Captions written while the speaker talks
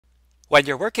When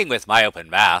you're working with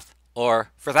MyOpenMath,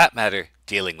 or for that matter,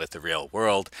 dealing with the real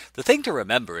world, the thing to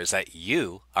remember is that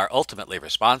you are ultimately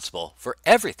responsible for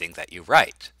everything that you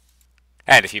write.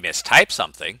 And if you mistype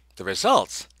something, the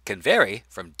results can vary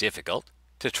from difficult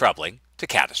to troubling to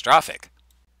catastrophic.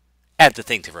 And the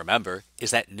thing to remember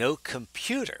is that no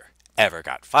computer ever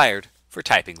got fired for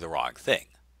typing the wrong thing.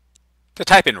 To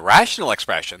type in rational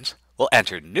expressions, we'll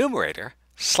enter numerator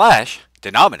 /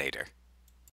 denominator.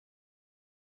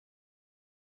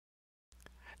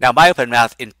 Now,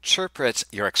 MyOpenMath interprets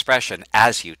your expression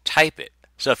as you type it.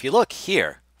 So if you look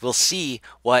here, we'll see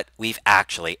what we've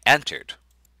actually entered.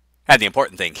 And the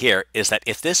important thing here is that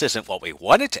if this isn't what we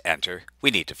wanted to enter, we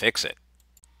need to fix it.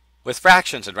 With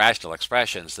fractions and rational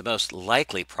expressions, the most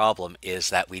likely problem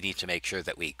is that we need to make sure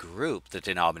that we group the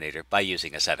denominator by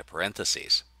using a set of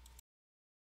parentheses.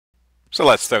 So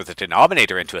let's throw the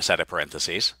denominator into a set of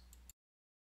parentheses.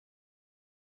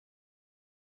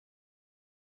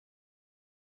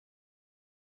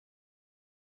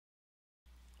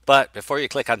 But before you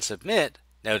click on Submit,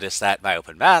 notice that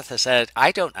MyOpenMath has said,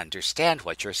 I don't understand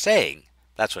what you're saying.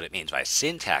 That's what it means by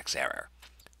syntax error.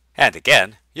 And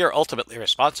again, you're ultimately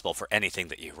responsible for anything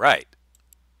that you write.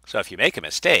 So if you make a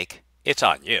mistake, it's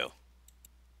on you.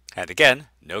 And again,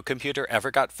 no computer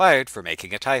ever got fired for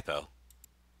making a typo.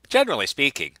 Generally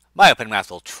speaking,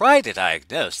 MyOpenMath will try to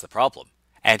diagnose the problem.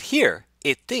 And here,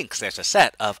 it thinks there's a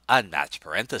set of unmatched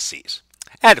parentheses.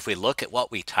 And if we look at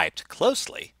what we typed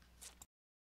closely,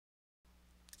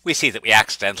 we see that we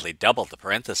accidentally doubled the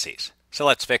parentheses. So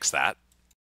let's fix that.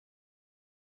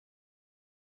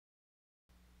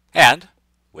 And,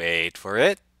 wait for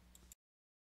it,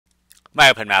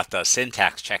 MyOpenMath does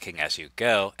syntax checking as you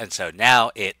go, and so now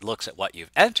it looks at what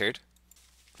you've entered.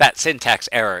 That syntax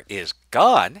error is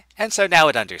gone, and so now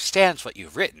it understands what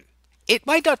you've written. It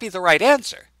might not be the right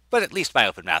answer, but at least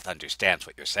MyOpenMath understands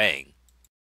what you're saying.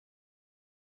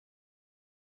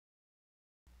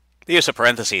 The use of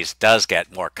parentheses does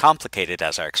get more complicated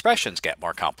as our expressions get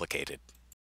more complicated.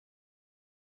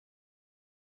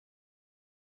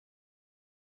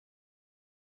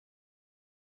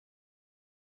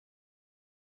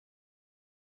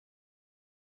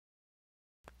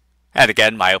 And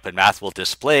again, MyOpenMath will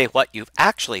display what you've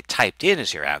actually typed in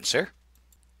as your answer.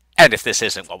 And if this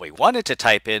isn't what we wanted to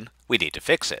type in, we need to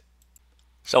fix it.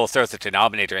 So we'll throw the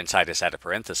denominator inside a set of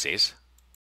parentheses.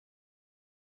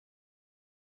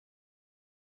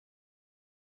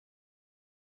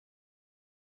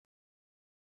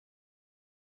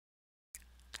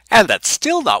 And that's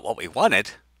still not what we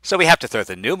wanted, so we have to throw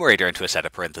the numerator into a set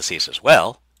of parentheses as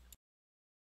well.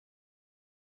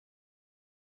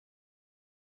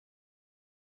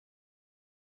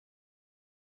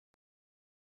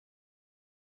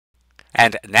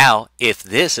 And now, if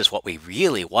this is what we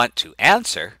really want to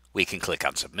answer, we can click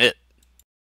on Submit.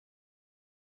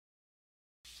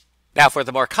 Now, for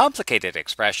the more complicated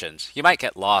expressions, you might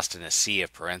get lost in a sea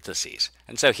of parentheses.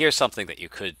 And so here's something that you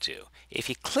could do. If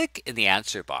you click in the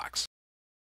answer box,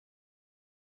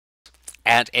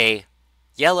 and a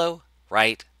yellow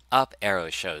right up arrow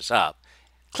shows up,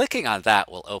 clicking on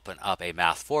that will open up a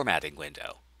math formatting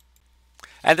window.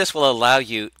 And this will allow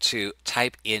you to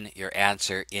type in your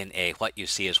answer in a what you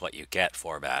see is what you get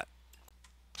format.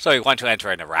 So we want to enter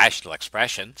an irrational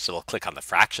expression, so we'll click on the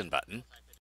fraction button.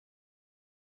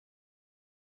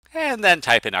 And then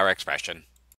type in our expression.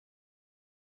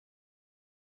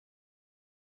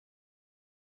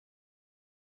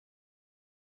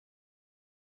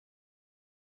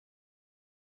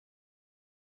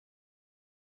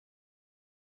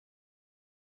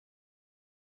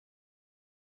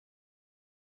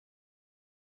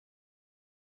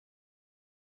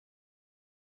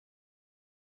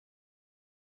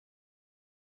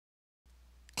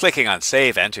 Clicking on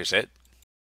Save enters it.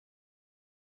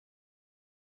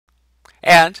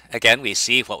 And again, we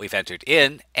see what we've entered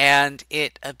in, and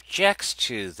it objects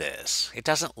to this. It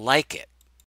doesn't like it.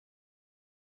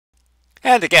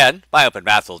 And again,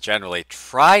 MyOpenMath will generally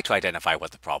try to identify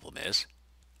what the problem is.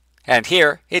 And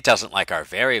here, it doesn't like our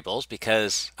variables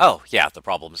because, oh yeah, the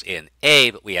problem's in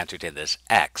A, but we entered in this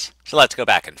X. So let's go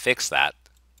back and fix that.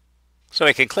 So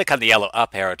we can click on the yellow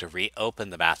up arrow to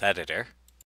reopen the math editor.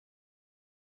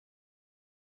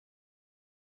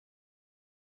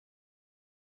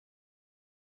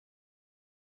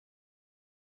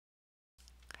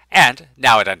 And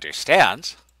now it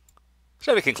understands,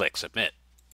 so we can click Submit.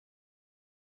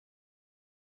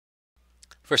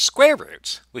 For square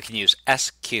roots, we can use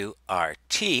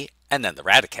SQRT and then the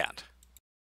radicand.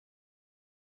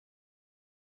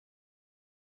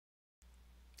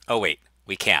 Oh wait,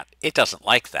 we can't. It doesn't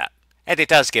like that. And it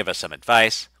does give us some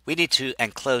advice. we need to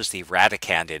enclose the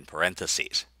radicand in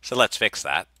parentheses. So let's fix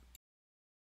that.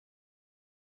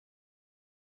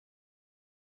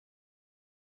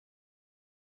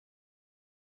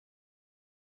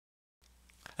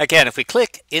 Again, if we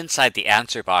click inside the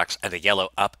answer box and a yellow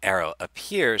up arrow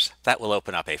appears, that will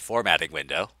open up a formatting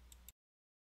window.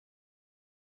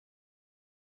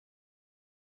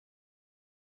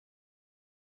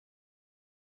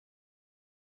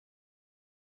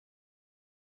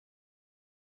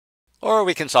 Or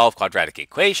we can solve quadratic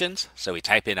equations, so we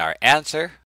type in our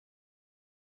answer.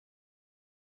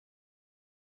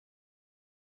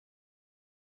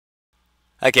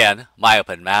 Again,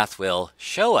 MyOpenMath will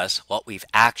show us what we've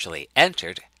actually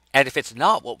entered, and if it's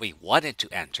not what we wanted to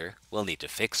enter, we'll need to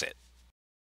fix it.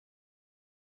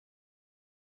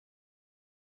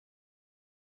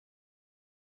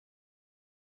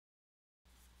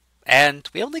 And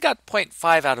we only got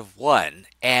 0.5 out of 1,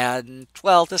 and,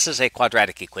 well, this is a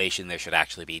quadratic equation. There should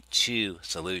actually be 2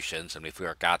 solutions, and we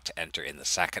forgot to enter in the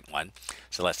second one.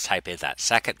 So let's type in that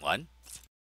second one.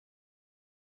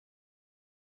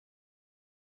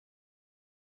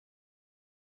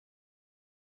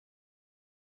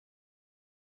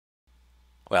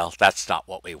 Well, that's not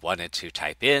what we wanted to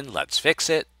type in. Let's fix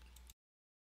it.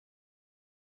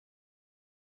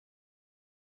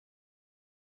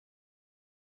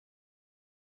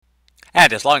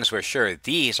 And as long as we're sure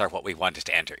these are what we wanted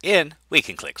to enter in, we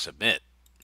can click Submit.